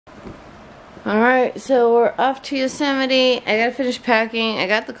Alright, so we're off to Yosemite. I gotta finish packing. I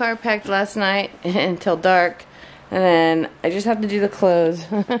got the car packed last night until dark. And then I just have to do the clothes.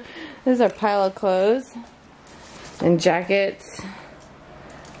 This is our pile of clothes and jackets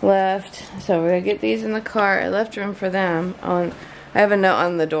left. So we're gonna get these in the car. I left room for them. I have a note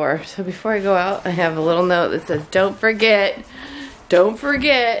on the door. So before I go out, I have a little note that says, don't forget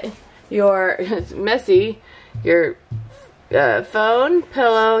your, it's messy, your phone,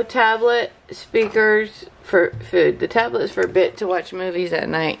 pillow, tablet, speakers for food. The tablet is for Bit to watch movies at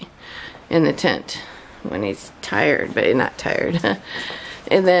night in the tent when he's tired, but he's not tired.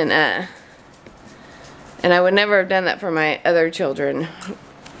 And then, and I would never have done that for my other children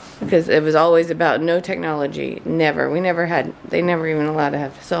because it was always about no technology. Never. We never had, they never even allowed to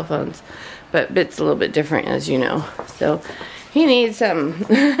have cell phones. But Bit's a little bit different, as you know. So he needs some.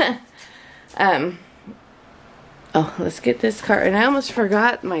 Oh, let's get this car. And I almost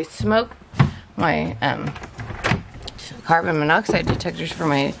forgot my carbon monoxide detectors for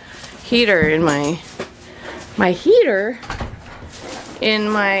my heater in my heater in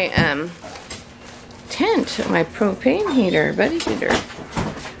my tent, my propane heater, buddy heater.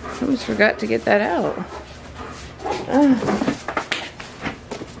 I almost forgot to get that out.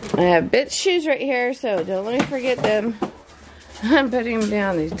 I have Bit's shoes right here, so don't let me forget them. I'm putting them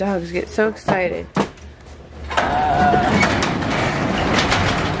down. These dogs get so excited.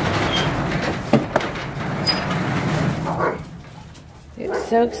 Get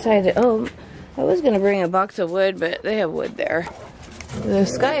so excited. Oh, I was going to bring a box of wood, but they have wood there. The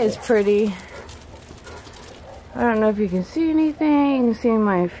sky is pretty. I don't know if you can see anything. You can see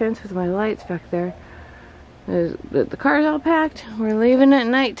my fence with my lights back there. The car's all packed. We're leaving at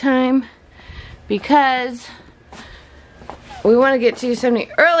nighttime because we want to get to Yosemite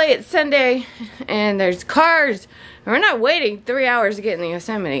early. It's Sunday and there's cars. And we're not waiting 3 hours to get in the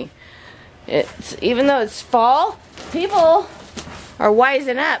Yosemite. Even though it's fall, people are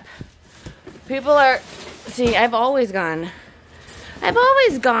wising up. People are, see, I've always gone,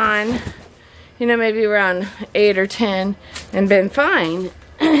 you know, maybe around 8 or 10 and been fine.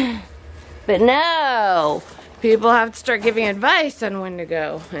 But no, people have to start giving advice on when to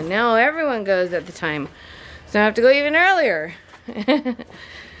go. And now everyone goes at the time. So I have to go even earlier. And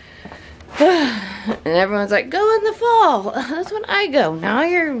everyone's like, go in the fall. That's when I go. Now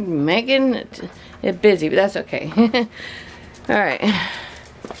you're making it busy, but that's okay. Alright.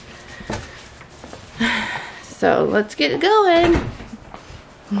 So let's get it going.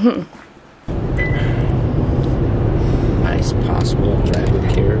 Nice possible drive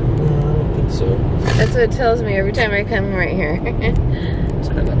with care. I don't think so. That's what it tells me every time I come right here. It's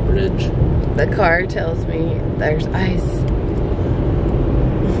got that bridge. The car tells me there's ice.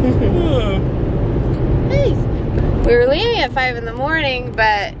 Hey. We were leaving at 5 in the morning,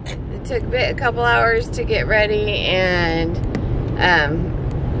 but it took a couple hours to get ready, and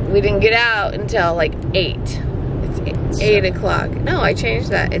we didn't get out until like 8. It's 8 o'clock. No, I changed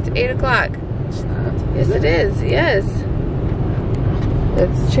that. It's 8 o'clock. It's not. Yes, it is. Yes.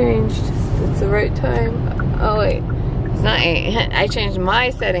 That's changed. It's the right time. Oh, wait. It's not 8. I changed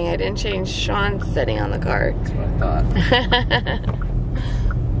my setting. I didn't change Sean's setting on the car. That's what I thought.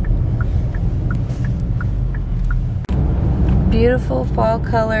 Beautiful fall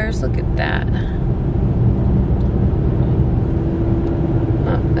colors. Look at that.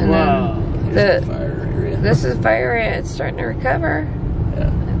 And wow. then the fire area. This is fire area. It's starting to recover.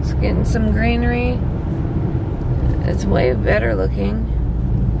 Yeah. It's getting some greenery. It's way better looking.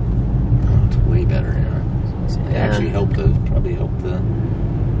 Oh, it's way better now. It actually probably helped the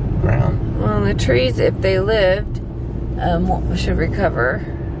ground. Well, the trees, if they lived, should recover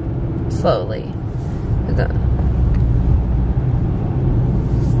slowly.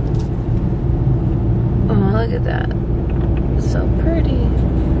 Oh, look at that. It's so pretty.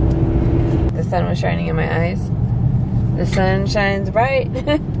 The sun was shining in my eyes. The sun shines bright.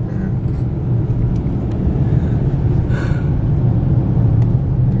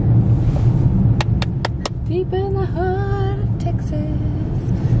 Deep in the heart of Texas.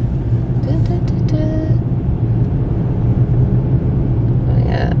 Dun, dun, dun, dun. Oh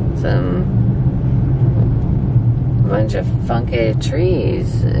yeah, a bunch of funky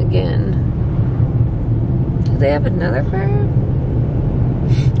trees again. Do they have another fire?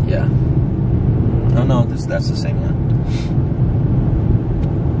 Yeah. No, that's the same one.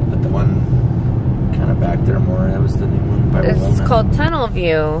 But the one kind of back there more, that was the new one. It's called Tunnel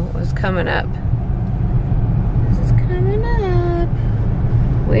View. Was coming up. This is coming up.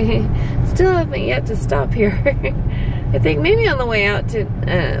 We still haven't yet to stop here. I think maybe on the way out to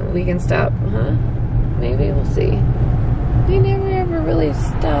we can stop, huh? Maybe, we'll see. We never ever really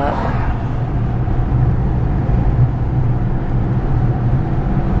stop.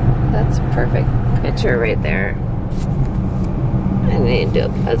 perfect picture right there. I need to do a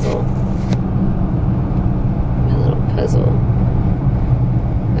puzzle. My little puzzle.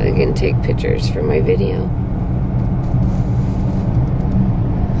 I can take pictures for my video.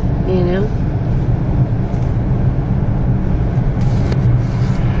 You know?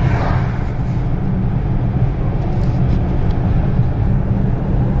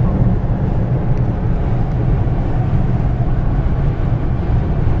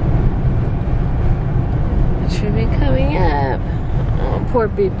 Should be coming up. Oh, poor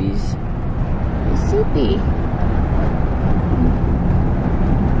babies. He's soupy.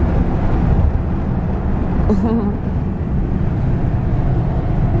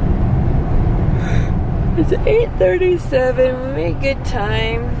 It's 8:37. We made good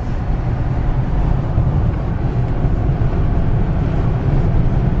time.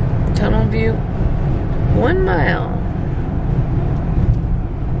 Tunnel view. 1 mile.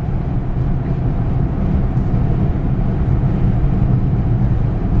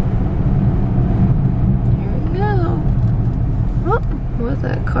 What's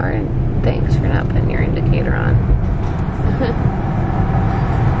that car? And thanks for not putting your indicator on.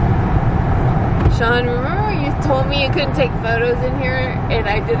 Sean, remember you told me you couldn't take photos in here and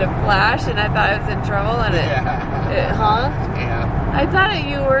I did a flash and I thought I was in trouble and it honked? Yeah. I thought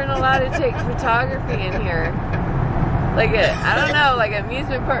you weren't allowed to take photography in here. Like a, I don't know, like an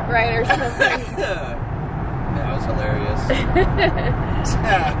amusement park ride or something. That was hilarious.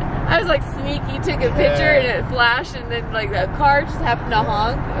 I was like sneaky, took a picture and it flashed and then like a car just happened to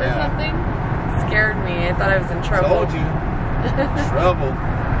honk or something. Scared me. I thought I was in trouble. Told you. Trouble.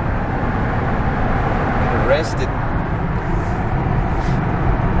 Get arrested.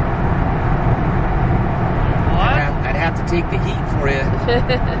 What? I'd have to take the heat for you.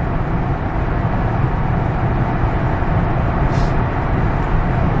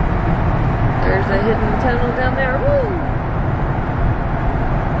 There's a hidden tunnel down there. Woo!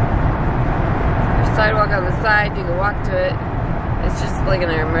 Sidewalk on the side, you can walk to it. It's just like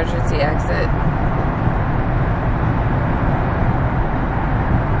an emergency exit.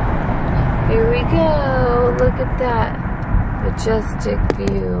 Here we go. Look at that majestic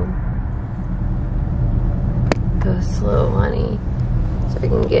view. Go slow, honey, so I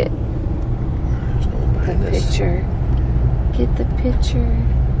can get the picture. Get the picture.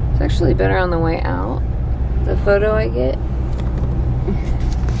 It's actually better on the way out. The photo I get.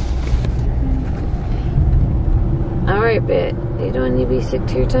 Alright, Bet. You don't need to be sick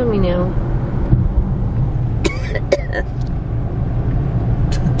to your tummy now.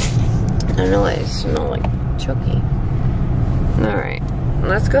 I don't know why I smell like choking. Alright.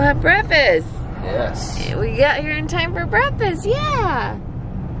 Let's go have breakfast. Yes. We got here in time for breakfast. Yeah.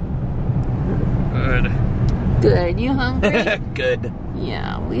 Good. Good. You hungry? Good.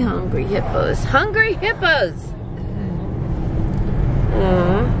 Yeah, we hungry hippos. Hungry hippos!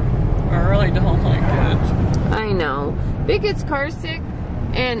 I really don't like it. I know. Big gets car sick,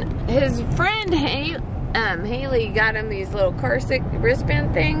 and his friend Haley got him these little car sick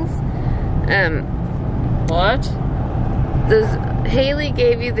wristband things. What? Haley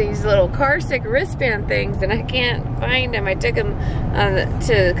gave you these little car sick wristband things, and I can't find them. I took them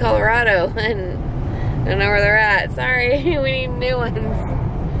to Colorado, and I don't know where they're at. Sorry, we need new ones.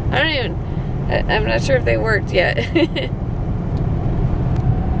 I'm not sure if they worked yet.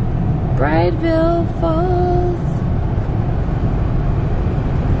 Brideville Falls.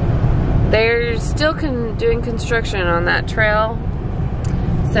 They're still doing construction on that trail.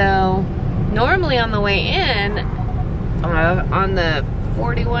 So normally on the way in, on the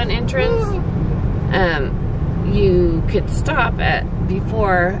 41 entrance, you could stop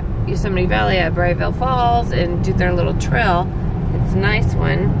before Yosemite Valley at Brideville Falls and do their little trail. It's a nice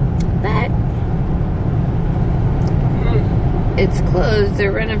one, but it's closed.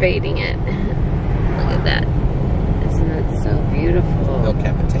 They're renovating it. Look at that. Isn't that so beautiful? El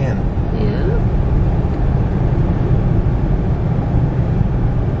Capitan. Yeah.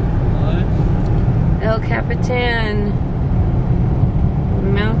 What? El Capitan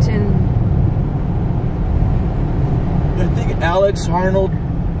Mountain. I think Alex Arnold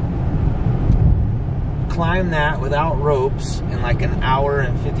climbed that without ropes in like an hour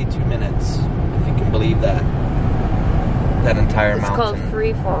and 52 minutes. If you can believe that. That entire mountain. It's called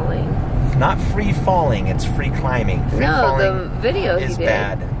free falling. It's not free falling, it's free climbing. Free falling the video is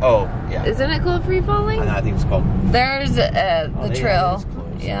bad. Oh, yeah. Isn't it called free falling? I think it's called. There's the trail.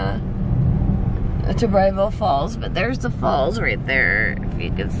 Yeah. To Brideville Falls, but there's the falls right there. If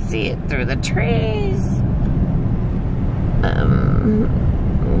you can see it through the trees. A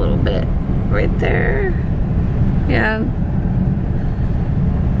little bit right there. Yeah.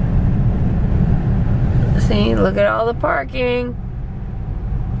 Look at all the parking.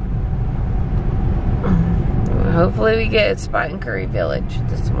 Hopefully we get a spot in Curry Village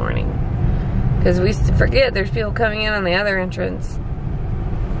this morning. Because we forget there's people coming in on the other entrance.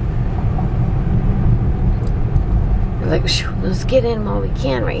 We're like, let's get in while we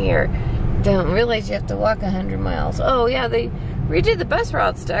can right here. Don't realize you have to walk 100 miles. Oh yeah, they redid the bus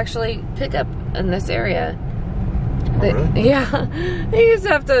routes to actually pick up in this area. Really? Yeah, you just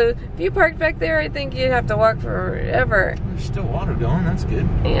have to, if you parked back there, I think you'd have to walk forever. There's still water going, that's good.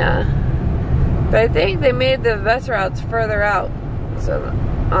 Yeah. But I think they made the bus routes further out, so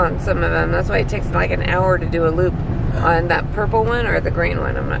on some of them. That's why it takes like an hour to do a loop on that purple one or the green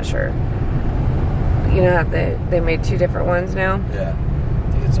one, I'm not sure. You know how they made two different ones now? Yeah,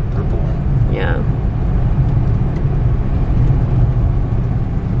 I think it's a purple one. Yeah.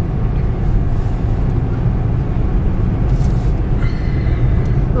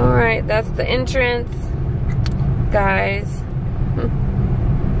 Alright, that's the entrance, guys.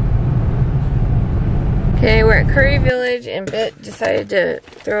 Okay, we're at Curry Village and Bit decided to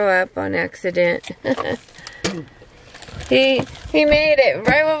throw up on accident. He made it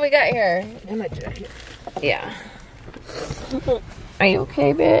right when we got here. And my jacket. Yeah. Are you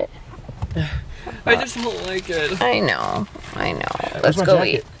okay, Bit? I just don't like it. I know. Yeah, Let's go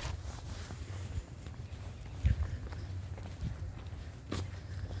eat.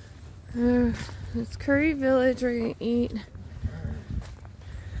 It's Curry Village. We're gonna eat.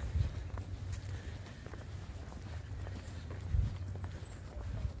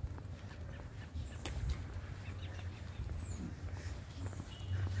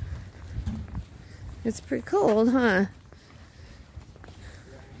 It's pretty cold, huh? A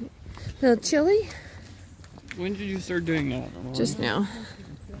little chilly? When did you start doing that? Just now.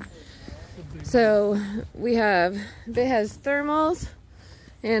 So we have, it has thermals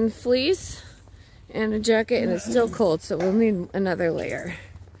and fleece and a jacket, and it's still cold, so we'll need another layer.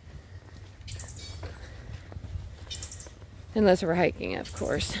 Unless we're hiking, of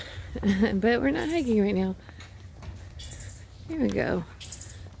course. But we're not hiking right now. Here we go.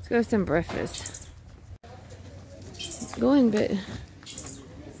 Let's go have some breakfast. Go in, Bit.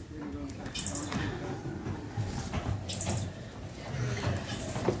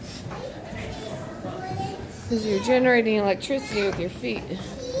 Because you're generating electricity with your feet.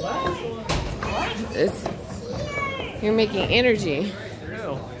 You're making energy.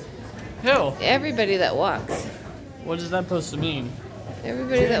 Who? Everybody that walks. What is that supposed to mean?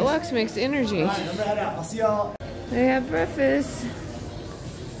 Everybody that walks makes energy. I'll see y'all. They have breakfast.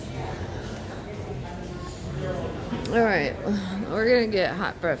 Alright, we're gonna get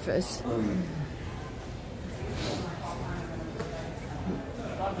hot breakfast.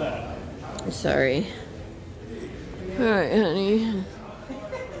 Sorry. Alright, honey.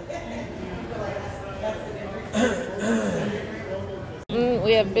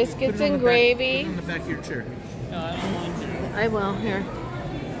 We have biscuits and gravy. In the back of your chair. No, I don't want to. I will, here.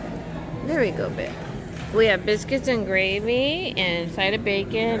 There we go, babe. We have biscuits and gravy and a side of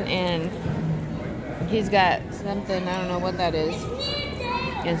bacon, and he's got something, I don't know what that is,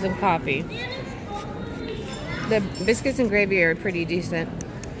 and some coffee. The biscuits and gravy are pretty decent.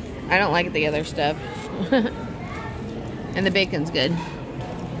 I don't like the other stuff. And the bacon's good.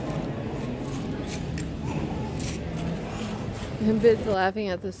 And Bit's laughing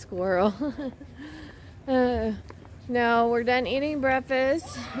at the squirrel. No, we're done eating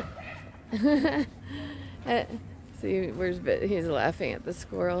breakfast. See, where's Bit? He's laughing at the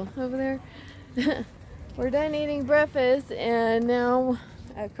squirrel over there. We're done eating breakfast, and now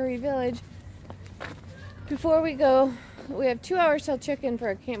at Curry Village. Before we go, we have 2 hours till check-in for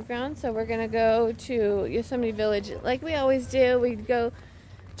our campground, so we're gonna go to Yosemite Village like we always do. We go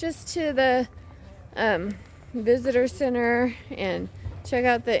just to the visitor center and check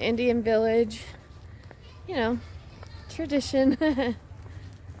out the Indian village. You know, tradition.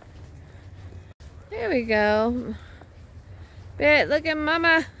 There we go. Bit, look at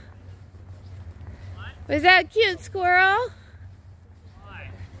Mama. Was that cute, squirrel?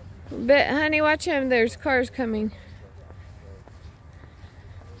 Bit, honey, watch him. There's cars coming.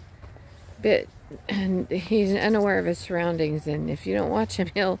 Bit, and he's unaware of his surroundings, and if you don't watch him,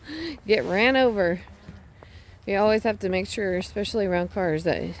 he'll get ran over. You always have to make sure, especially around cars,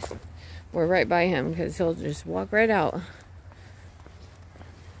 that we're right by him, because he'll just walk right out.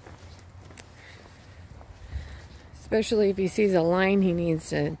 Especially if he sees a line he needs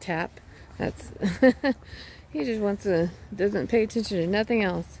to tap. That's he just wants to, doesn't pay attention to nothing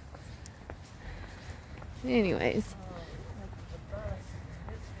else. Anyways.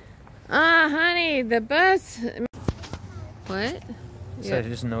 Ah, honey, the bus. What? So I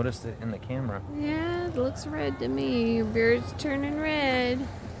just noticed it in the camera. Yeah, it looks red to me. Your beard's turning red.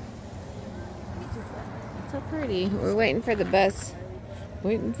 It's so pretty. We're waiting for the bus.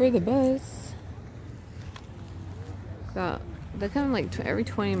 Waiting for the bus. They come like every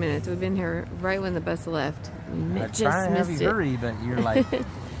 20 minutes. We've been here right when the bus left. I try to have you hurry, but you're like...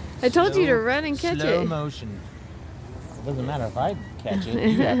 I told you to run and catch it. Slow motion. It doesn't matter if I catch it.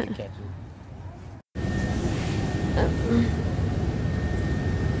 You have to catch it.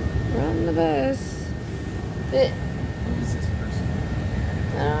 Run the bus. Who is this person?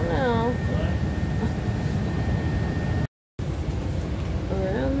 I don't know.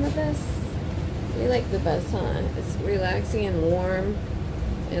 Around the bus. You like the bus, huh? It's relaxing and warm,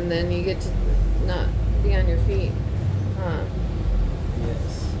 and then you get to not be on your feet, huh?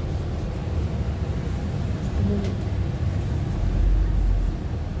 Yes.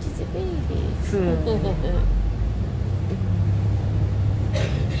 She's a baby. So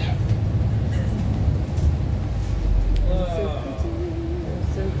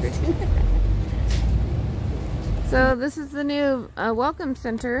pretty. So this is the new welcome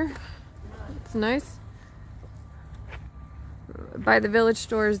center. It's nice. By the village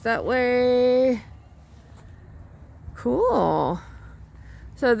stores that way. Cool.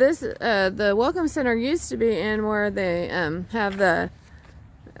 So this the welcome center used to be in where they have the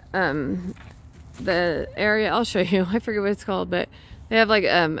area. I'll show you. I forget what it's called, but they have like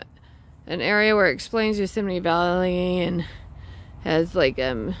an area where it explains Yosemite Valley and has like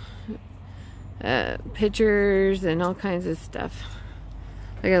pictures and all kinds of stuff.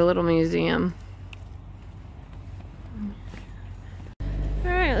 Like a little museum.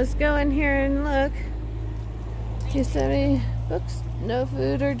 Alright, let's go in here and look. Yosemite books, no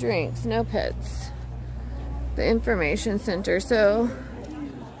food or drinks, no pets. The information center. So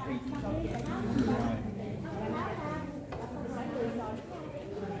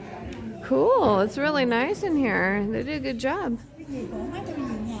cool. It's really nice in here. They did a good job.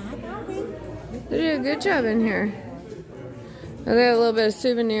 They did a good job in here. I got a little bit of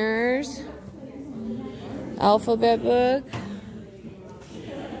souvenirs. Alphabet book.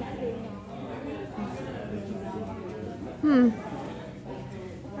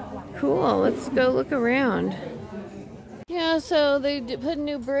 Cool. Let's go look around. Yeah, so they put a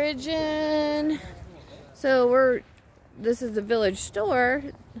new bridge in. So this is the village store.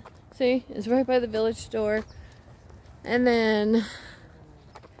 See, it's right by the village store. And then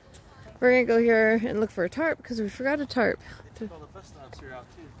we're gonna go here and look for a tarp because we forgot a tarp.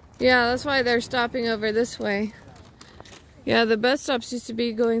 Yeah, that's why they're stopping over this way. Yeah, the bus stops used to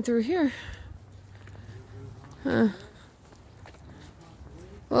be going through here. Huh.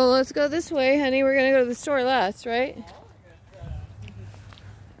 Well, let's go this way, honey. We're gonna go to the store last, right?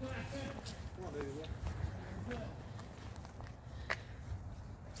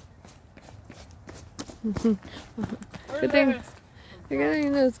 Good thing they're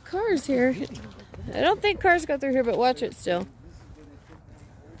getting those cars here. I don't think cars go through here, but watch it still.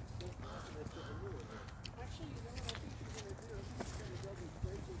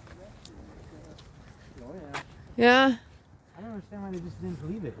 Yeah. I don't understand why they just didn't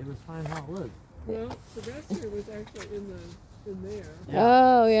leave it. It was fine how it was. Well, Sylvester was actually in there.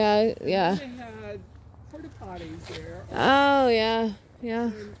 Oh yeah, yeah. They had porta potties there. Oh yeah, yeah.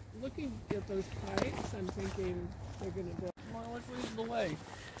 And looking at those pipes, I'm thinking they're gonna go. Well, which way's the way?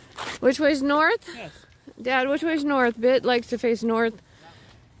 Which way's north? Yes. Dad, which way's north? Bit likes to face north.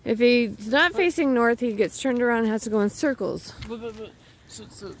 If he's not facing north, he gets turned around and has to go in circles. But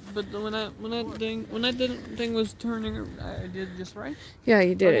when that thing was turning, I did just right. Yeah,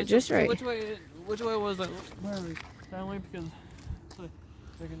 you did Okay, it just so right. Which way was that? Where are we? That way, because so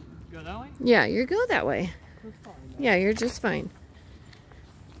they can go that way. Yeah, you go that way. We're fine. Yeah, you're just fine.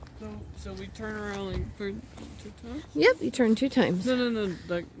 So we turn around like for 2 times. Yep, you turn 2 times. No.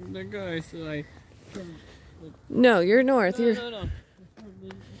 That guy said I turned. No, you're north. You're No.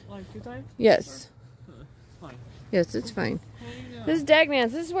 Like 2 times. yes. It's fine. Yes, it's fine. Yeah. This is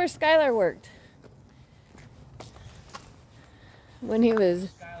Dagman's. This is where Skylar worked. When he was...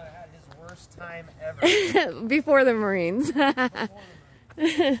 Skylar had his worst time ever. before the Marines.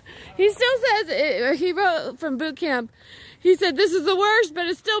 He still says, he wrote from boot camp, he said, this is the worst, but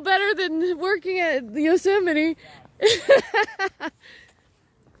it's still better than working at Yosemite.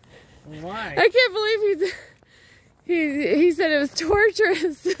 Why? I can't believe he said it was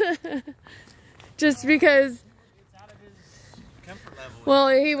torturous. Just because... Well,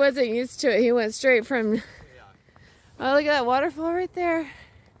 he wasn't used to it. He went straight from... Oh, look at that waterfall right there.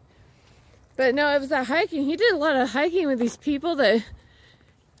 But no, it was that hiking. He did a lot of hiking with these people that...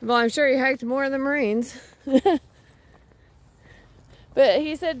 Well, I'm sure he hiked more than Marines. But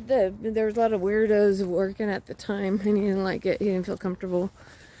he said that there was a lot of weirdos working at the time, and he didn't like it. He didn't feel comfortable.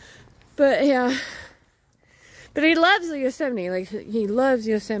 But yeah. But he loves Yosemite. Like, he loves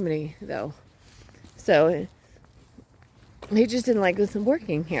Yosemite, though. So he just didn't like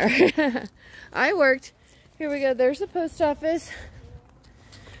working here. I worked. Here we go. There's the post office.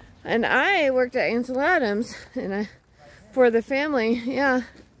 And I worked at Ansel Adams and for the family. Yeah.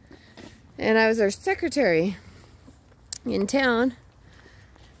 And I was their secretary in town.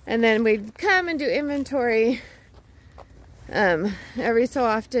 And then we'd come and do inventory every so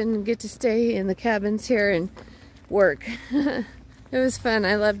often, get to stay in the cabins here and work. It was fun.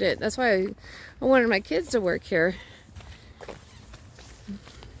 I loved it. That's why I wanted my kids to work here,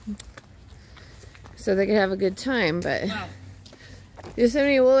 so they could have a good time. But wow.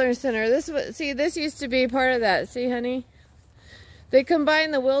 Yosemite Wilderness Center. This used to be part of that. See, honey? They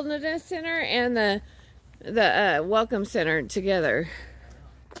combined the Wilderness Center and the Welcome Center together.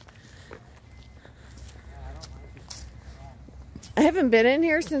 I haven't been in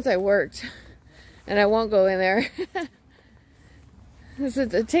here since I worked, and I won't go in there. Is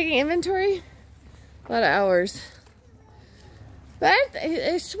it taking inventory? A lot of hours. But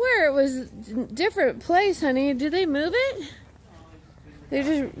I swear it was a different place, honey. Did they move it? They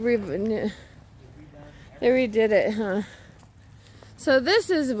just redid it, huh? So this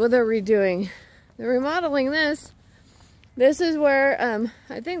is what they're redoing. They're remodeling this. This is where,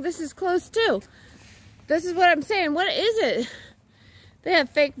 I think this is close too. This is what I'm saying. What is it? They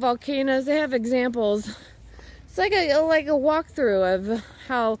have fake volcanoes. They have examples. It's like a walkthrough of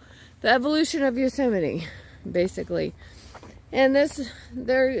how the evolution of Yosemite, basically. And this,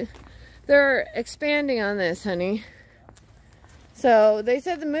 they're expanding on this, honey. So they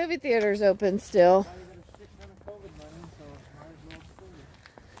said the movie theater's open still.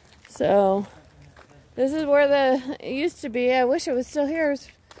 So this is where it used to be. I wish it was still here.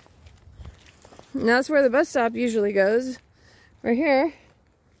 And that's where the bus stop usually goes. Right here.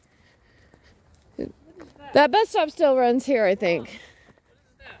 That bus stop still runs here, I think.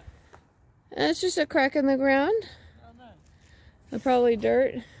 And it's just a crack in the ground. Probably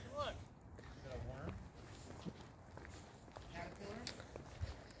dirt.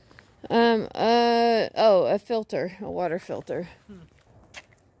 Oh, a filter, a water filter.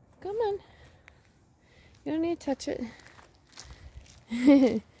 Come on. You don't need to touch it.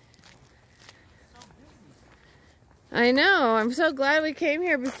 I know. I'm so glad we came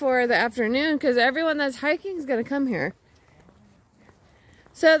here before the afternoon, because everyone that's hiking is going to come here.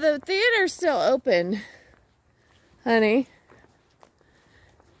 So the theater's still open, honey.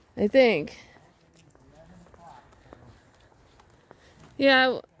 I think.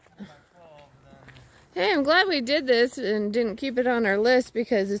 Yeah. Hey, I'm glad we did this and didn't keep it on our list,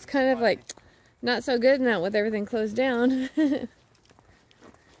 because it's kind of like not so good now with everything closed down.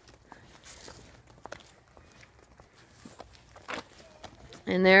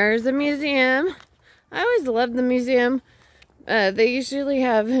 And there's the museum. I always loved the museum. They usually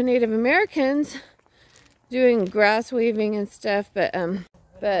have Native Americans doing grass weaving and stuff, but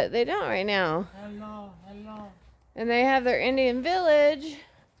they don't right now. Hello. And they have their Indian village,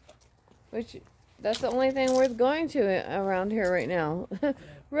 which that's the only thing worth going to around here right now.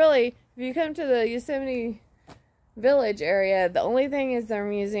 Really, if you come to the Yosemite Village area, the only thing is their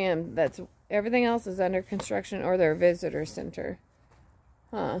museum. Everything else is under construction, or their visitor center.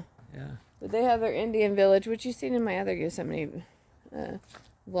 Huh. Yeah. But they have their Indian village, which you've seen in my other Yosemite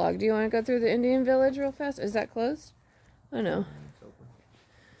vlog. Do you want to go through the Indian village real fast? Is that closed? Oh, no.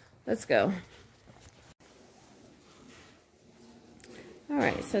 Let's go.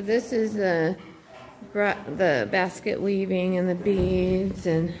 Alright, so this is the basket weaving and the beads,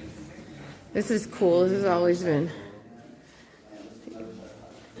 and this is cool. This has always been...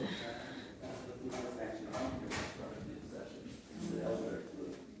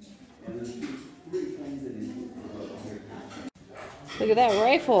 Look at that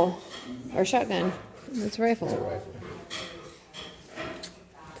rifle, or shotgun. That's a rifle.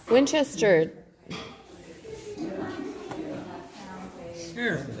 Winchester.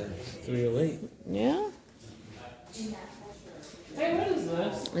 Here. 308. Yeah. Hey, what is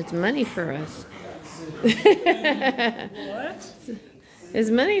this? It's money for us. What? It's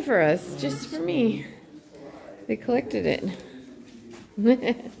money for us, just for me. They collected it.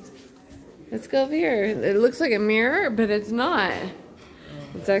 Let's go over here. It looks like a mirror, but it's not.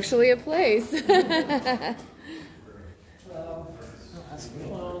 It's actually a place. What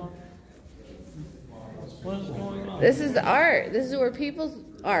is going on? This is the art. This is where people's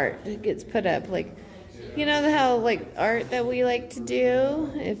art gets put up. Like, you know how like art that we like to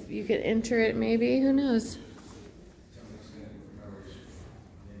do? If you could enter it, maybe. Who knows?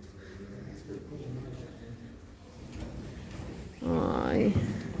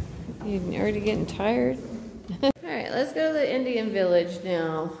 You're already getting tired. Alright, let's go to the Indian village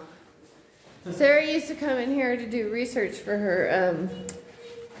now. Sarah used to come in here to do research for her.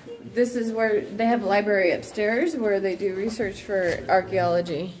 This is where they have a library upstairs where they do research for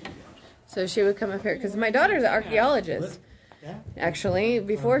archaeology. So she would come up here because my daughter's an archaeologist. Actually,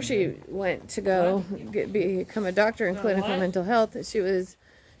 before she went to go become a doctor in clinical mental health,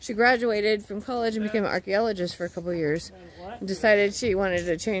 she graduated from college and became an archaeologist for a couple years. And decided she wanted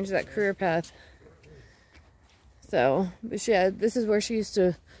to change that career path. So, but this is where she used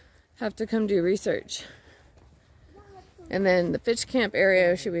to have to come do research. And then the fish camp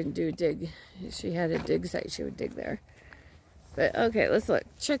area, she would dig. She had a dig site, she would dig there. But okay, let's look.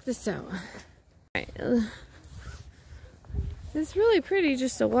 Check this out. All right. It's really pretty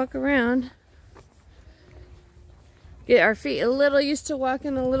just to walk around. Get our feet a little used to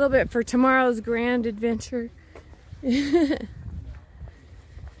walking a little bit for tomorrow's grand adventure.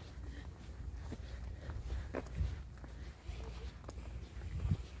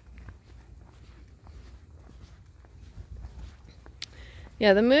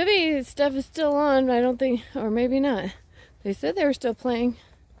 Yeah, the movie stuff is still on, I don't think, or maybe not. They said they were still playing.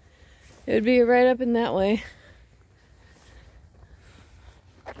 It would be right up in that way.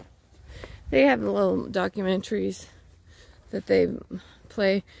 They have little documentaries that they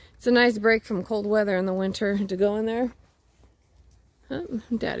play. It's a nice break from cold weather in the winter to go in there. Oh,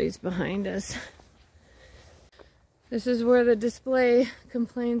 Daddy's behind us. This is where the display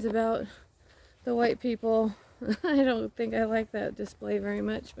complains about the white people. I don't think I like that display very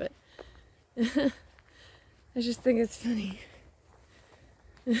much, but I just think it's funny.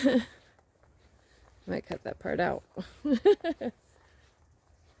 I might cut that part out.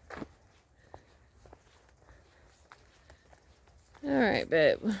 Alright,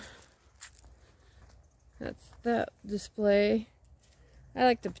 babe. That's that display. I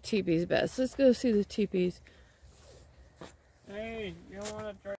like the teepees best. Let's go see the teepees. Hey, you don't want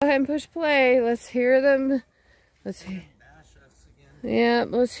to try? Go ahead and push play. Let's hear them. Let's hear. Yeah,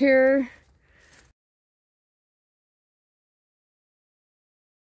 let's hear.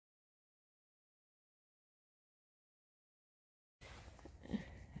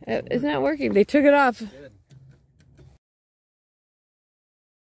 It's not working. They took it off. Good.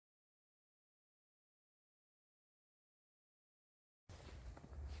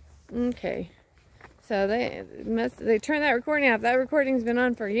 Okay. So they turned that recording off. That recording's been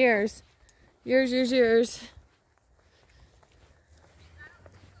on for years. Years.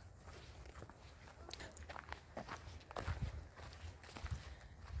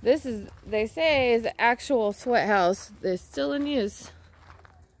 This is, they say, is the actual sweat house that's still in use.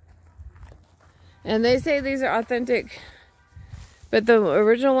 And they say these are authentic. But the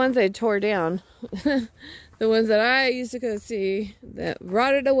original ones they tore down. The ones that I used to go see that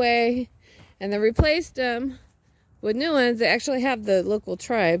rotted away. And they replaced them with new ones. They actually have the local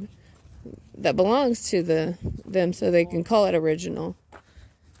tribe that belongs to them so they can call it original.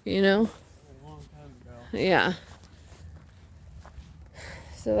 You know? A long time ago. Yeah.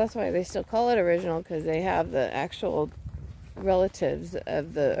 So that's why they still call it original, because they have the actual relatives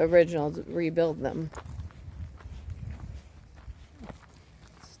of the originals rebuild them.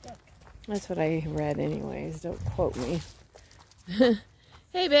 That's what I read anyways. Don't quote me.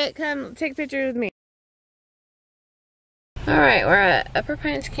 Hey, Bit, come take a picture with me. Alright, we're at Upper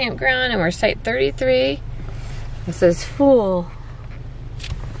Pines Campground and we're site 33. It says full.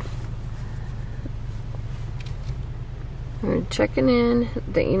 We're checking in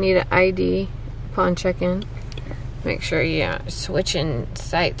that you need an ID upon check-in. Make sure you're not switching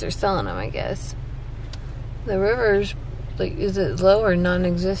sites or selling them, I guess. The river's, like, is it low or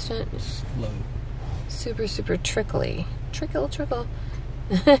non-existent? Low. Super trickly. Trickle.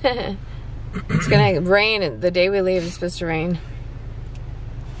 It's gonna rain the day we leave. It's supposed to rain.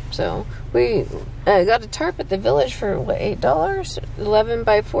 So we got a tarp at the village for what, $8? 11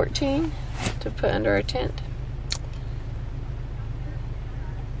 by 14 to put under our tent.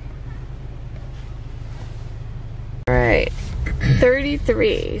 Alright,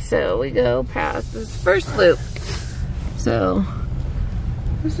 33. So we go past this first loop. So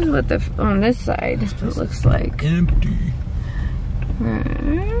this is what on this side it looks like. Empty.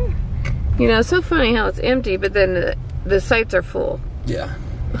 You know, it's so funny how it's empty, but then the sites are full. Yeah,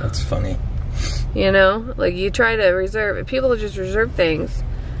 that's funny. You know, like you try to reserve, people just reserve things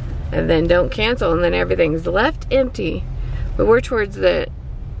and then don't cancel, and then everything's left empty. But we're towards the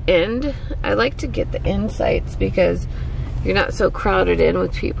end. I like to get the end sites because you're not so crowded in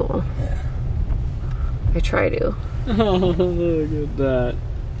with people. Yeah. I try to. Oh, look at that.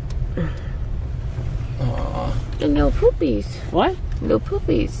 Aww. And no poopies. What? Little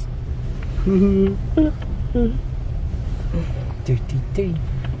poopies. 33.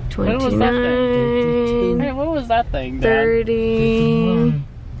 29. Hey, what was that thing, Dad? 30.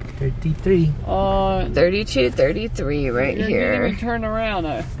 33. 32, 33 right You're here. getting me turned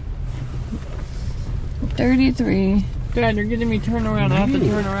around. 33. Dad, you're getting me turned around. I have to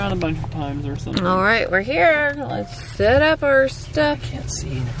turn around a bunch of times or something. All right, we're here. Let's set up our stuff. Can't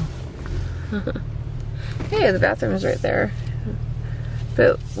see now. Hey, the bathroom is right there.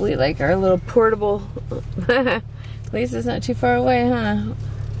 But we like our little portable. At least it's not too far away, huh?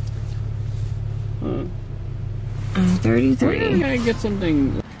 33. We're gonna get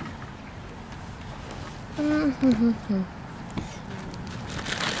something. I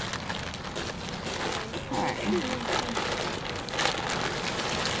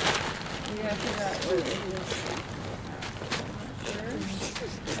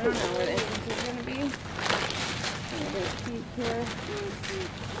don't know where the entrance is going to be. I'm going to get a peek here.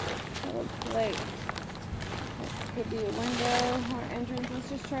 It looks like it could be a window or entrance. Let's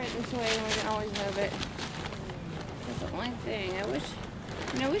just try it this way and we can always move it. That's the only thing. I wish,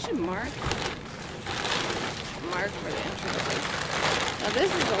 you know, we should mark where the entrance is. Now this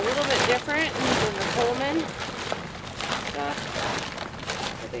is a little bit different than the Colman stuff.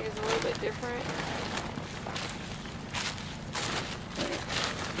 I think it's a little bit different.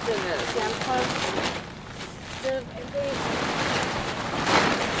 Than the Sam's Club stuff, I think.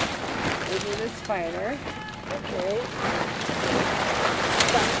 We do the spider. Okay.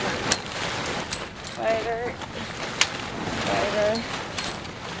 Spider. Spider.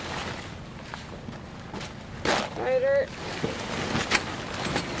 Spider.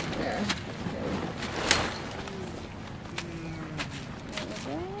 There.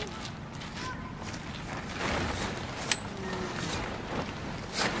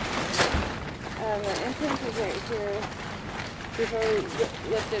 The entrance is right here. Before we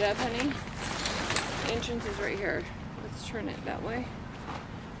lift it up, honey. The entrance is right here. Let's turn it that way.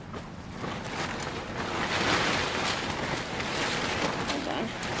 Hold on.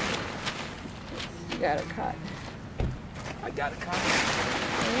 You got it caught. I got it caught. Oh,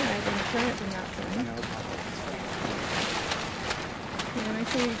 yeah, I can turn it from that side. Yeah, make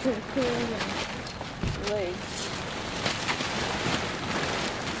sure you put it clear the legs.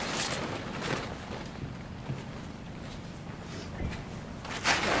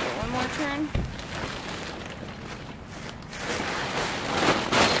 Turn.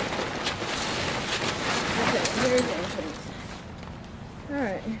 Okay, here's the entrance.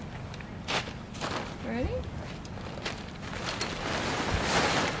 Alright. Ready?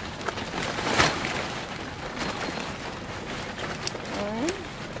 One.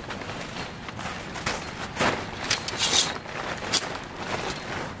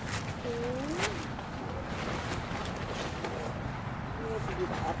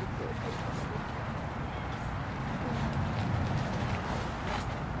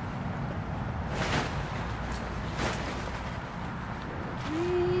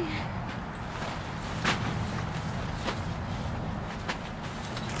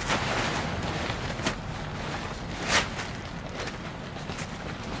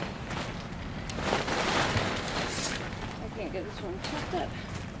 Get this one tucked up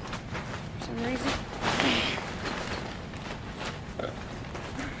for some reason.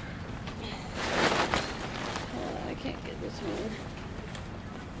 I can't get this one.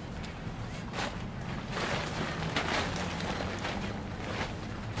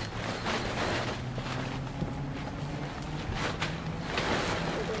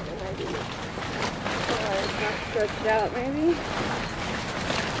 It's not stretched out, maybe.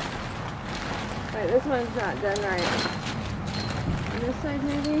 Alright, this one's not done right. This side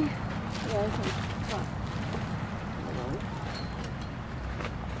maybe? Yeah, this one's top. Hold on.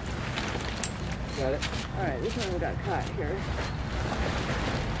 Got it? Alright, this one got caught here.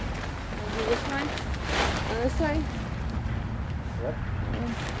 Wanna do this one? On this side? Yep. Yeah.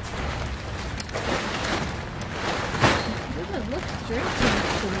 Doesn't look straight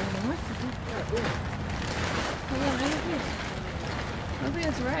to me. What's the Hold on, I don't think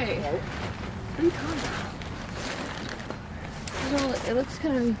it's right. What are you talking about? Well, it looks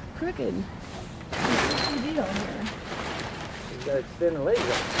kind of crooked. What's the deal here? You gotta extend the legs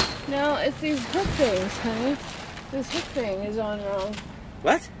out. No, it's these hook things, honey. This hook thing is on wrong.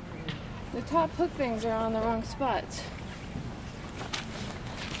 What? The top hook things are on the wrong spots.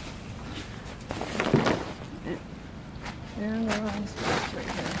 They're on the wrong spots right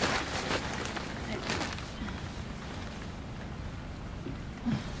here.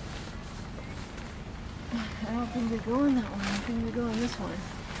 I don't think they go in that one. I think they go in this one.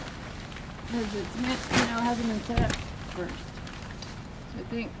 Because it's meant, you know, it hasn't been set up first. I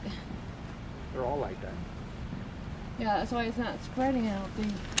think. They're all like that. Yeah, that's why it's not spreading, I don't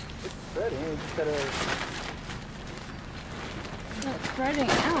think. It's spreading. You just gotta. It's not spreading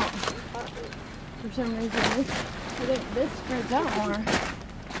out. For some reason, I think this spreads out more.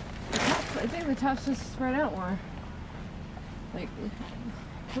 I think the top's just spread out more. Like,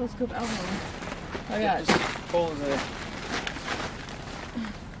 telescope out more. Oh yeah. Just pull the.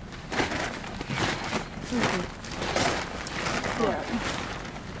 Yeah.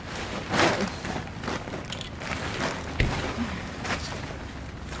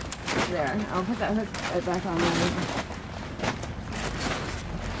 There, I'll put that hook right back on there.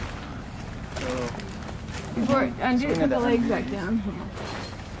 Before, undo, put the legs back down.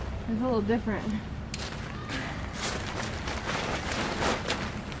 It's a little different.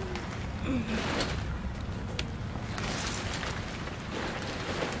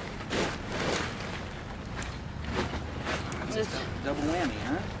 Just Double whammy,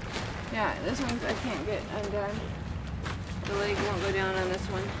 huh? yeah, this one's I can't get undone. The leg won't go down on this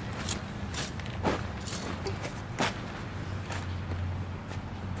one.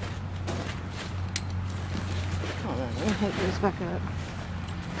 Hold on, let me hook this back up.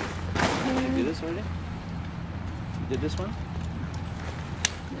 Did you do this already? You did this one?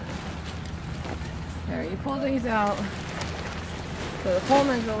 There, you pull these out. So the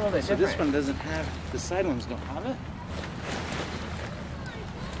Colman's a little bit So different. this one doesn't have, the side ones don't have it?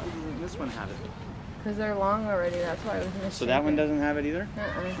 Why do you think this one have it? Because they're long already, that's why I was missing. So that one doesn't have it either?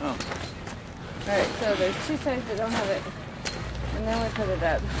 Uh-uh. Oh. Alright, so there's two sides that don't have it. And then we put it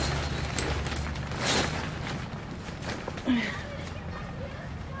up.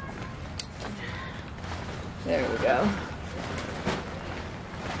 There we go.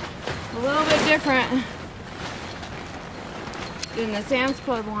 A little bit different than the Sam's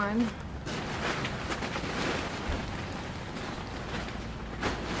Club one.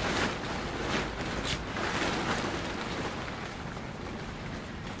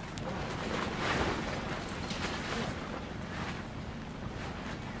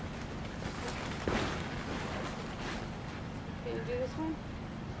 Can you do this one?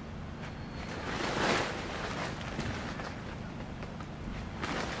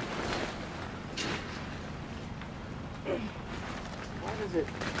 Why does it?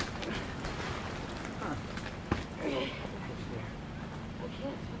 Huh. I can't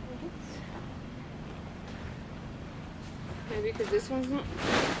find this. Maybe because this one's not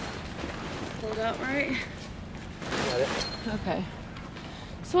pulled out right. Got it. Okay.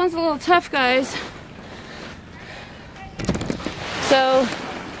 This one's a little tough, guys. So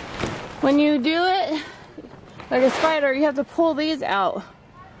when you do it like a spider, you have to pull these out.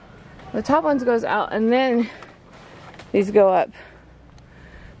 The top ones goes out and then these go up.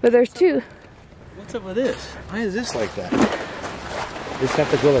 But there's two. What's up with this? Why is this like that? This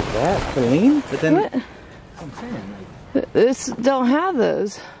have to go like that to lean? But then What? I'm saying, like, This don't have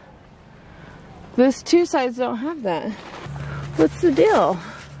those. This two sides don't have that. What's the deal?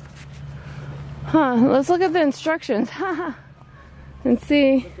 Huh, let's look at the instructions. Haha. And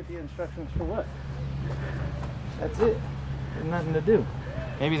see. look at the instructions for what? That's it. There's nothing to do.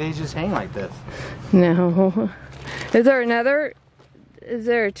 Maybe they just hang like this. No. Is there another? Is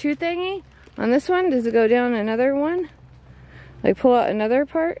there a two thingy on this one? Does it go down another one? Like pull out another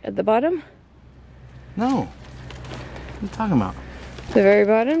part at the bottom? No. What are you talking about? The very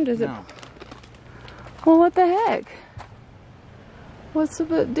bottom? Does it? No. Well, what the heck? What's the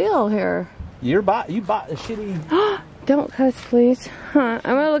big deal here? You bought a shitty. Don't cuss, please. Huh?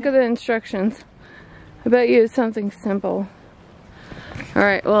 I'm gonna look at the instructions. I bet you it's something simple. All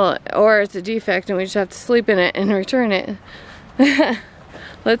right. Well, or it's a defect, and we just have to sleep in it and return it.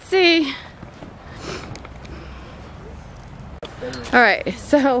 Let's see. All right.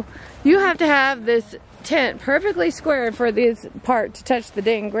 So you have to have this tent perfectly squared for this part to touch the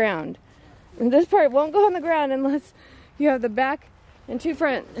dang ground. And this part won't go on the ground unless you have the back and two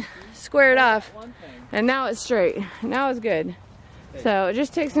front squared off. And now it's straight. Now it's good. So it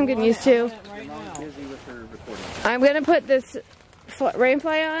just takes some getting used to. I'm gonna put this rain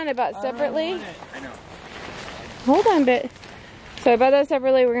fly on about separately. I know. Hold on a bit. So I bought that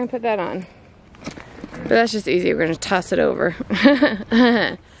separately. We're gonna put that on. But that's just easy. We're gonna toss it over.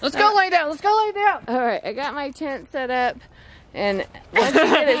 Let's go lay down. Let's go lay down. All right, I got my tent set up, and once you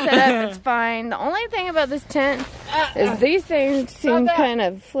get it set up, it's fine. The only thing about this tent is these things seem kind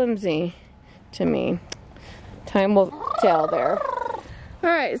of flimsy to me. Time will tell there. All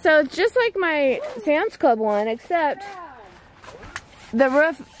right, so it's just like my Sam's Club one, except the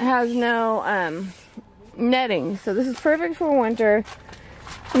roof has no netting, so this is perfect for winter.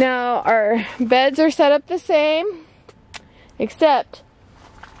 Now our beds are set up the same, except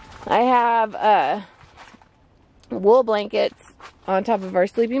I have wool blankets on top of our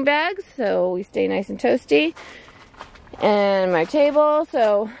sleeping bags, so we stay nice and toasty. And my table,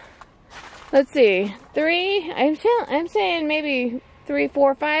 so let's see, I'm saying maybe 3,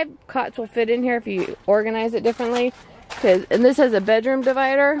 4, 5 cots will fit in here if you organize it differently. And this has a bedroom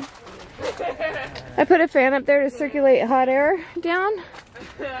divider. I put a fan up there to circulate hot air down.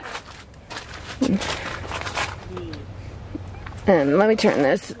 And let me turn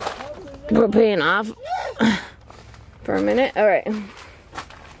this propane off for a minute. All right.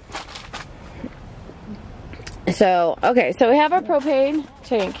 So, okay, so we have our propane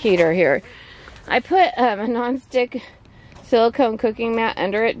tank heater here. I put a non-stick silicone cooking mat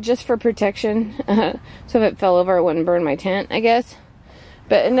under it just for protection. So if it fell over, it wouldn't burn my tent, I guess.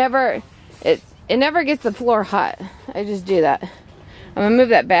 But it never gets the floor hot. I just do that. I'm gonna move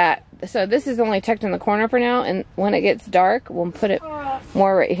that bat. So this is only tucked in the corner for now, and when it gets dark, we'll put it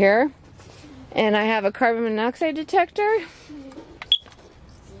more right here. And I have a carbon monoxide detector.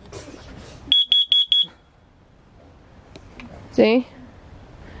 See?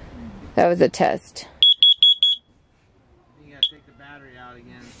 That was a test. You gotta take the battery out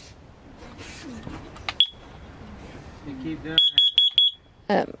again. You keep doing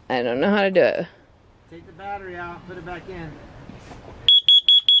it. I don't know how to do it. Take the battery out, put it back in.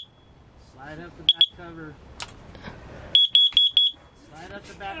 Slide up the back cover. Slide up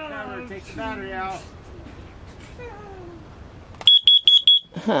the back cover, take the battery out.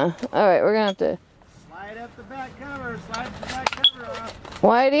 Huh. Alright, we're gonna have to... Slide up the back cover, slide the back cover off.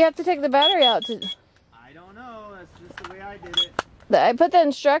 Why do you have to take the battery out? I don't know, that's just the way I did it. I put the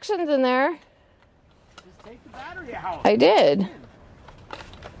instructions in there. Just take the battery out. I did.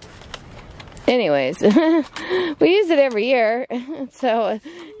 Anyways, we use it every year, so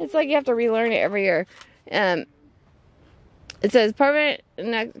it's like you have to relearn it every year. It says permanent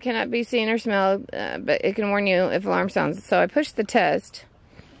cannot be seen or smelled, but it can warn you if alarm sounds. So I pushed the test.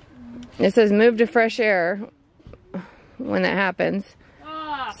 It says move to fresh air when that happens.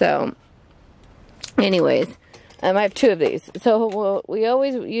 So, anyways, I have 2 of these. So we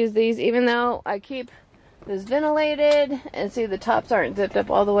always use these, even though I keep this ventilated, and see the tops aren't zipped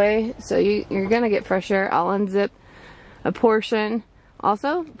up all the way. So you're gonna get fresh air. I'll unzip a portion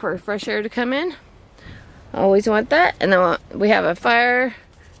also for fresh air to come in. Always want that. And then we have a fire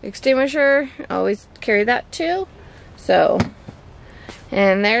extinguisher. Always carry that too. So,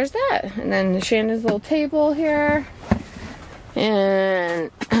 and there's that. And then Shannon's little table here.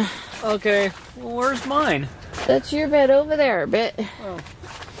 And Okay, well, where's mine? that's your bed over there, bit. Oh.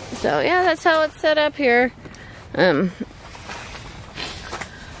 So yeah, that's how it's set up here.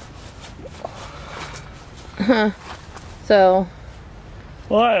 So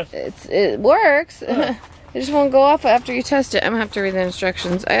What? it works. It just won't go off after you test it. I'm gonna have to read the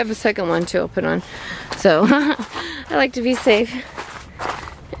instructions. I have a second one too I'll put on. So I like to be safe.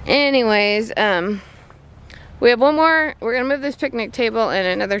 Anyways, we have one more. We're gonna move this picnic table and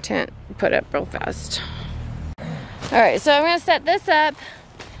another tent put up real fast. Alright, so I'm gonna set this up.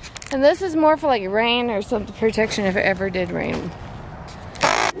 And this is more for like rain or some protection if it ever did rain.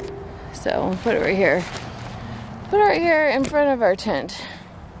 So we'll put it right here. Put it right here in front of our tent.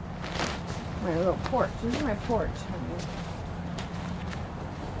 My little porch. This is my porch.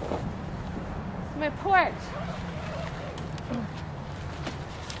 It's my porch.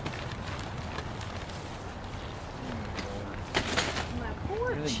 My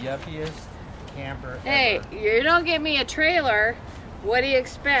porch. You're the yuppiest camper Hey, ever. you don't give me a trailer. What do you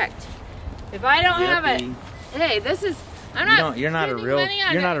expect? If I don't have it, hey, this is. I'm not. You're not a real.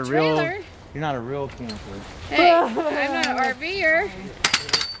 You're not a trailer. real. You're not a real camper. Hey, I'm not an RVer.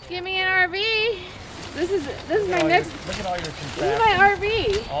 Give me an RV. This is my next. Look at all your This is my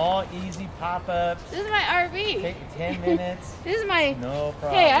RV. All easy pop-ups. This is my RV. Take 10 minutes. This is my. No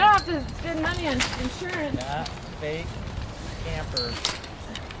problem. Hey, I don't have to spend money on insurance. Not fake camper.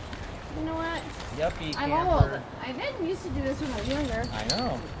 You know what? Yuppie I'm camper. old. I didn't used to do this when I was younger, I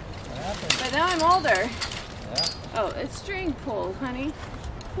know. What happened? but now I'm older. Yeah. Oh, it's string pull, honey.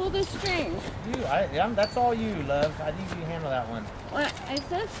 Pull the string. That's all you, love. I think you can handle that one. What? It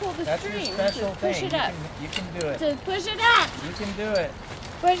says pull the That's string. your special It says thing. Push it up. You can do It it. says push it up. You can do it.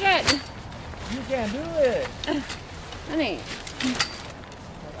 Push it. You can do it. Honey.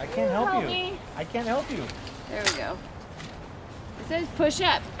 I can't help you. me. I can't help you. There we go. It says push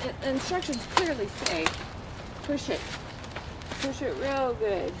up. The instructions clearly say push it. Push it real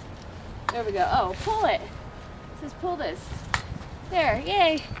good. There we go. Oh, pull it. It says pull this. There.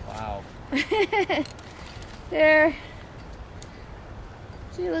 Yay. Wow. There.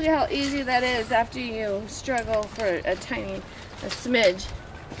 See, look at how easy that is after you struggle for a smidge.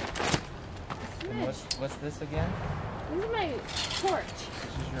 And what's this again? This is my porch.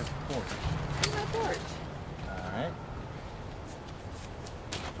 This is your porch. This is my porch. Alright.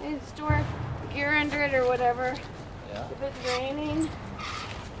 I can store gear under it or whatever. Yeah. If it's raining.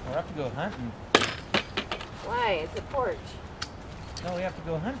 We'll have to go hunting. Why? It's a porch. No, we have to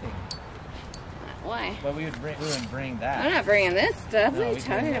go hunting. Why? But we wouldn't bring that. I'm not bringing this stuff. No, What are you we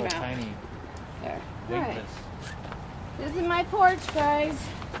talking can about? tiny There. weightless. Alright. This is my porch, guys.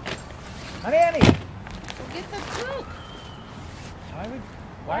 Honey, Annie! Get the poop.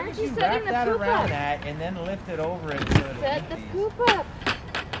 Why aren't would you you setting wrap the that poop around up? that and then lift it over it so it'll Set eat the these? poop up.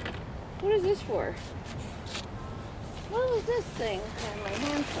 What is this for? What was this thing in my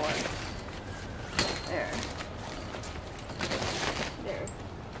hand for? There. There.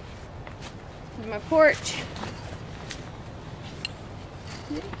 This is my porch.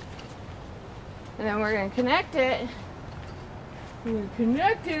 And then we're going to connect it. We're going to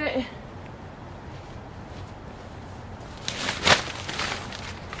connect it.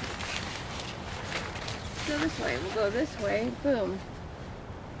 Go this way. We'll go this way. Boom.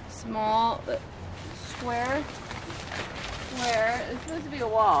 Small, square. It's supposed to be a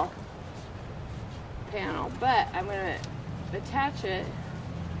wall panel, but I'm going to attach it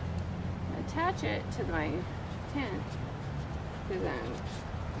to my tent because I'm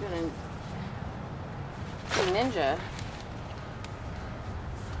going to ninja.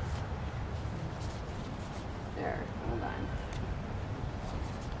 There, hold on.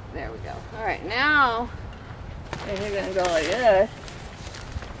 There we go. All right, now I think I'm gonna go like this.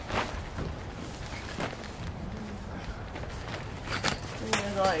 I'm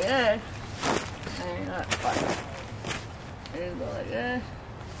gonna go like this. I'm not fun. I'm gonna go like this.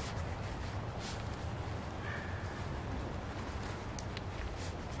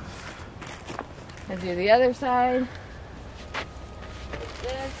 And do the other side. Like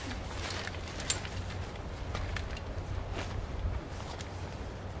this.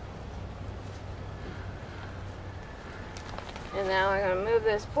 And now I'm going to move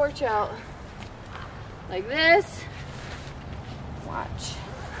this porch out like this. Watch.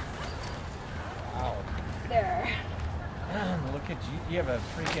 Wow. There. Look at you. You have a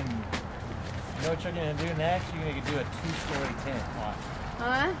freaking... You know what you're going to do next? You're going to do a 2-story tent. Watch.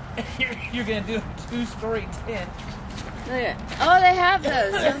 Huh? You're going to do a 2-story tent. Look at, oh, they have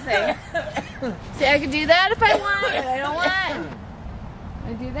those, don't they? See, I could do that if I want, but I don't want.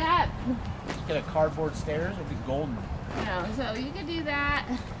 I do that. Get a cardboard stairs. It'll be golden. No, so you could do that.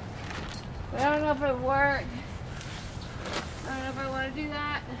 But I don't know if it would work. I don't know if I want to do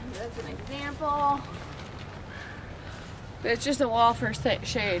that. That's an example. But it's just a wall for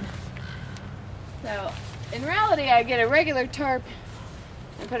shade. So, in reality, I get a regular tarp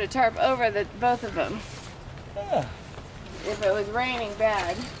and put a tarp over both of them. Yeah. If it was raining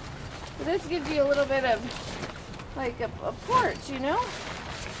bad. But this gives you a little bit of, like a porch, you know?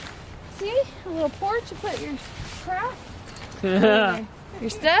 See? A little porch to put your crap, your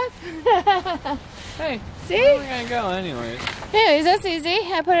stuff. Hey, see? where are we gonna go anyways? Anyways, that's easy.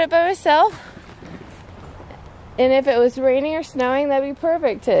 I put it by myself. And if it was raining or snowing, that'd be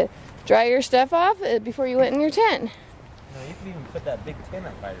perfect to dry your stuff off before you went in your tent. No, you can even put that big tent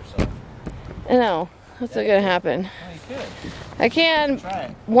up by yourself. I know. That's not gonna happen. Oh, you could. I can. Try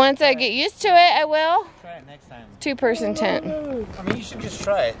it. Once I get used to it, I will. Try it next time. 2-person tent. I mean, you should just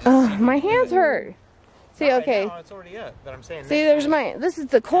try it. Oh, my hands hurt. See, okay. No, it's already up, but I'm saying See, there's this is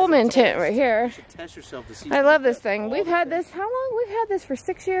the Colman tent right here. You should test yourself to see. I love this thing. We've had this, how long? We've had this for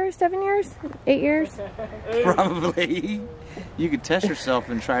 6 years, 7 years, 8 years? Probably. You could test yourself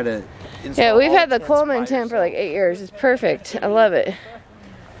and try to install. Yeah, we've all had the tents Colman by tent for like yourself. 8 years. It's perfect. I love it.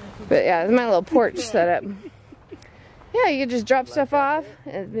 But yeah, it's my little porch setup. Yeah, you could just drop stuff off.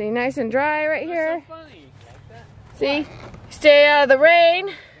 It'd be nice and dry right here. So funny. See? Stay out of the rain.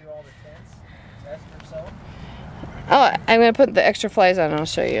 Do all the tents, test yourself. Oh, I'm going to put the extra flies on and I'll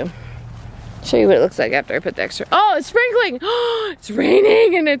show you. Show you what it looks like after I put the extra. Oh, it's sprinkling. Oh, it's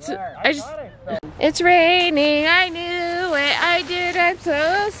raining and it's, it's raining. I knew it. I did. I'm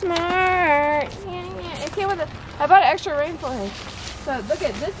so smart. Yeah. It came with I bought an extra rain fly. So look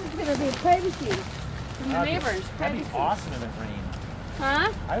at, this is going to be privacy from the neighbors. That'd Privacy. be awesome if it rained.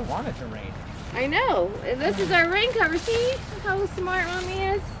 Huh? I want it to rain. I know. This is our rain cover. See how smart Mommy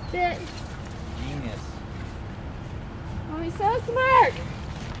is? Genius. Mommy's so smart.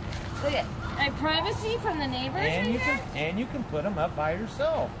 Look at my privacy from the neighbors. And you can put them up by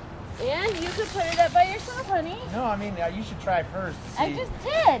yourself. And you could put it up by yourself, honey. No, I mean you should try first. To see. I just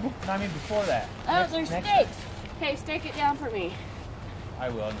did. No, I mean before that. Oh, there's stakes. Okay, stake it down for me. I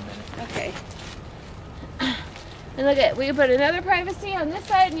will in a minute. Okay. And look at, we can put another privacy on this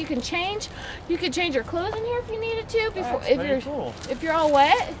side, and you can change. You could change your clothes in here if you needed to. Before, if you're all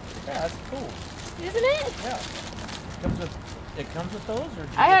wet. Yeah, that's cool. Isn't it? Yeah. It comes with those, or?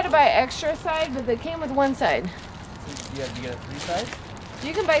 I had to buy extra side, but they came with one side. You have to get 3 sides?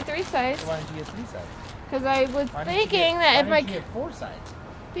 You can buy 3 sides. Why didn't you get 3 sides? Because I was thinking that if Why didn't you get 4 sides?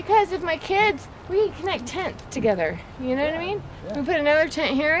 Because if my kids, we can connect tents together. You know what I mean? Yeah. We put another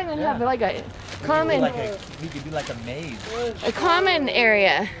tent here and then have like a common. We could do like a maze. A common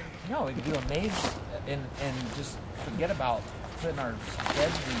area. No, we could do a maze and just forget about putting our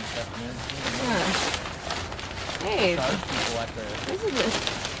beds and stuff in. Hey. Charge people at the. This is this.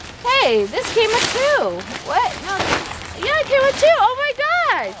 Hey, this came with 2. What? No. Yeah, it came with 2. Oh my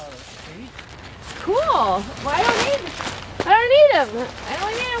gosh. Oh, sweet. Cool. Well, I don't need them. I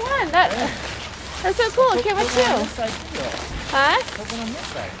only needed 1. That's so cool. It came with 2. Huh? Put one on this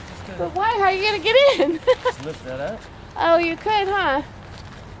side. But why? How are you gonna get in? Just lift that up. Oh, you could, huh?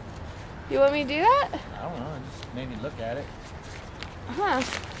 You want me to do that? I don't know. Just maybe look at it. Huh.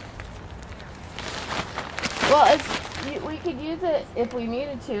 Well, we could use it if we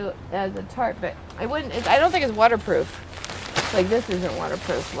needed to as a tarp, but I wouldn't. I don't think it's waterproof. Like this isn't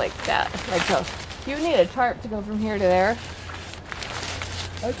waterproof like that. Like so, you need a tarp to go from here to there.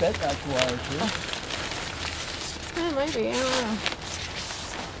 I bet that's waterproof. It might be. I don't know.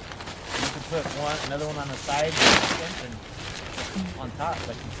 You could put another one on the side and on top,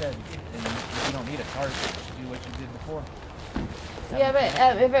 like you said, and you don't need a tarp. Just do what you did before. Yeah, but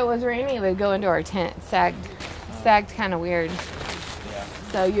if it was raining, it would go into our tent. Sagged kind of weird. Yeah.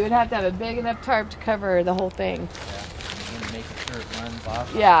 So you would have to have a big enough tarp to cover the whole thing. Yeah. And make sure it runs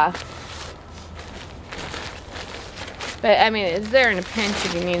off. Yeah. But I mean, it's there in a pinch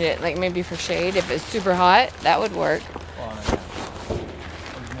if you need it, like maybe for shade. If it's super hot, that would work. Well, yeah. Or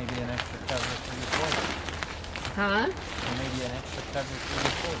maybe an extra cover for your cord. Huh? Or maybe an extra cover for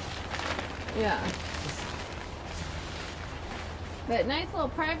your cord. Yeah. But nice little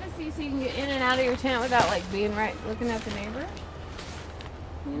privacy so you can get in and out of your tent without like being right looking at the neighbor.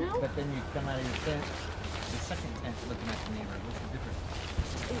 You know? But then you come out of your tent, the second tent looking at the neighbor. What's the difference?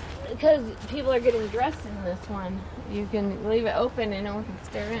 Because people are getting dressed in this one. You can leave it open and no one can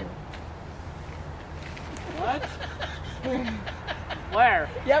stare in. What? Where?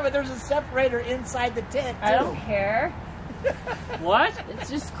 Yeah, but there's a separator inside the tent, too. I don't care. What? It's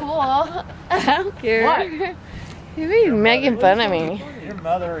just cool. I don't care. What? You're being making fun of me. Your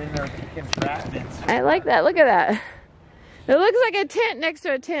mother in there kicking fragments. I like that. Look at that. It looks like a tent next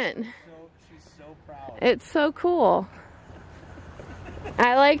to a tent. She's so proud. It's so cool.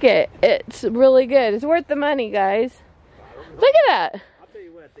 I like it. It's really good. It's worth the money, guys. Look at that. I'll tell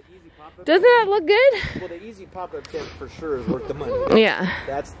you what, the easy pop-up. Doesn't that look good? Well, the easy pop-up tent for sure is worth the money. Yeah.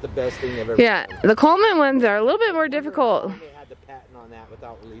 That's the best thing I've ever. Yeah. The Colman ones are a little bit more difficult. They had the patent on that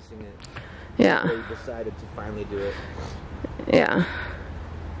without releasing it. Yeah. They decided to finally do it. Yeah.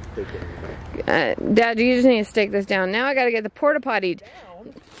 Dad, you just need to stake this down. Now I got to get the porta potty.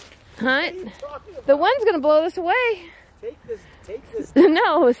 Huh? The one's gonna blow this away. Take this.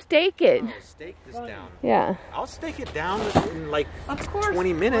 No, stake it. Oh, stake this down. Yeah. I'll stake it down in like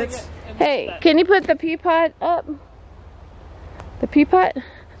 20 minutes. Hey, can you put the pea pot up? The pea pot?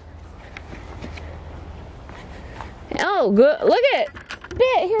 Oh, good. Look at it.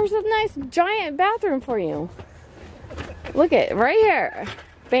 Bit, here's a nice giant bathroom for you. Look at right here.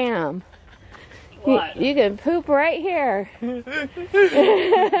 Bam. You can poop right here.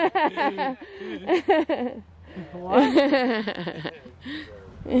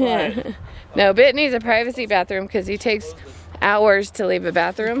 No, Bit needs a privacy bathroom because he takes hours to leave a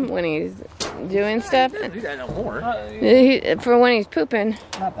bathroom when he's doing stuff. He doesn't do that no more. For when he's pooping.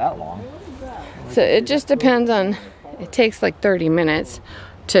 Not that long. So it just depends on, it takes like 30 minutes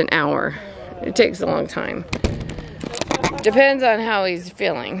to an hour. It takes a long time. Depends on how he's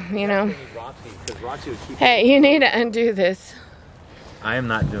feeling, you know. Hey, you need to undo this. I am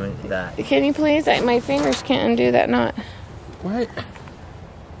not doing that. Can you please? My fingers can't undo that knot. What?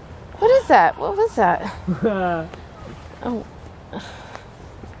 What is that? What was that? Oh.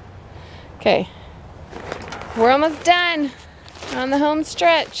 Okay. We're almost done on the home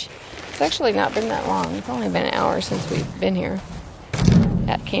stretch. It's actually not been that long. It's only been an hour since we've been here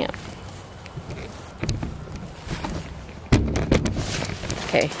at camp.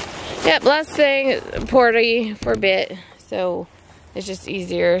 Okay. Yep, last thing, porta for Bit. So it's just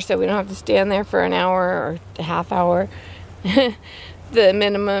easier so we don't have to stand there for an hour or a half hour. The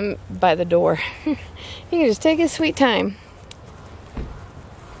minimum by the door. You can just take his sweet time.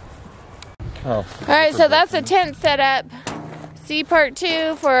 Oh. Alright, so that's the tent setup. See part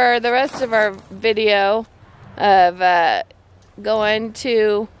 2 for the rest of our video. of going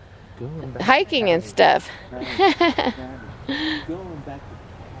to hiking and stuff. Going back to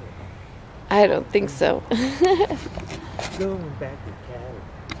I don't think so. Going back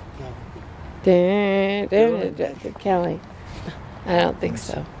to Cali. I don't think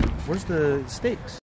so. Where's the stakes?